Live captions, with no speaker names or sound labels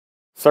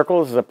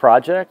CIRCLES is a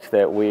project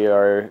that we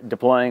are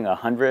deploying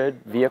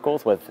 100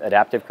 vehicles with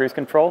adaptive cruise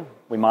control.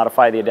 We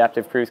modify the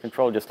adaptive cruise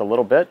control just a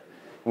little bit.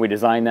 We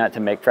design that to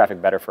make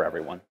traffic better for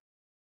everyone.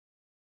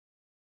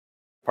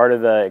 Part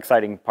of the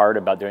exciting part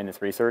about doing this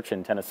research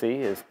in Tennessee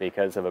is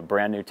because of a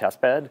brand new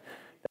test bed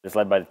that is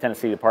led by the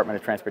Tennessee Department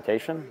of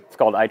Transportation. It's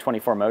called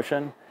I-24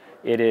 Motion.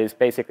 It is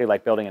basically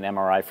like building an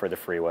MRI for the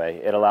freeway.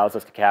 It allows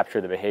us to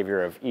capture the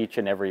behavior of each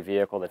and every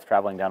vehicle that's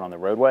traveling down on the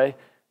roadway.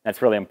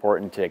 That's really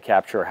important to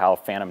capture how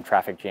phantom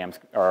traffic jams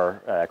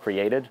are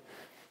created.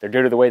 They're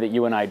due to the way that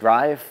you and I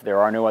drive. There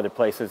are no other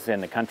places in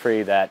the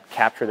country that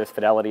capture this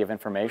fidelity of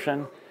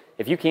information.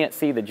 If you can't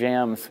see the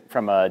jams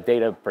from a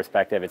data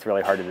perspective, it's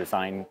really hard to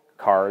design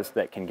cars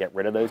that can get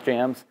rid of those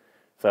jams.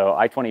 So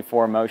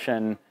I-24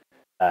 Motion,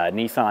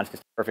 Nissan's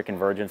just a perfect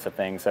convergence of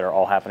things that are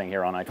all happening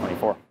here on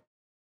I-24.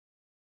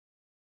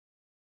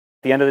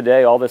 At the end of the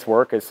day, all this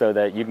work is so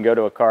that you can go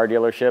to a car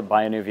dealership,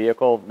 buy a new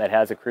vehicle that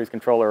has a cruise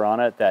controller on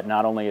it that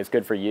not only is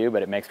good for you,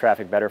 but it makes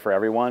traffic better for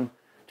everyone.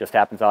 Just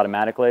happens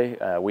automatically.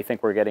 We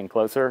think we're getting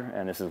closer,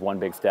 and this is one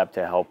big step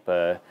to help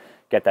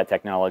get that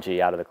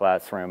technology out of the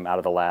classroom, out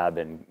of the lab,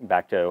 and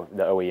back to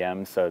the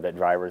OEMs so that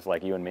drivers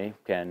like you and me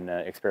can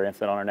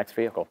experience it on our next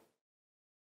vehicle.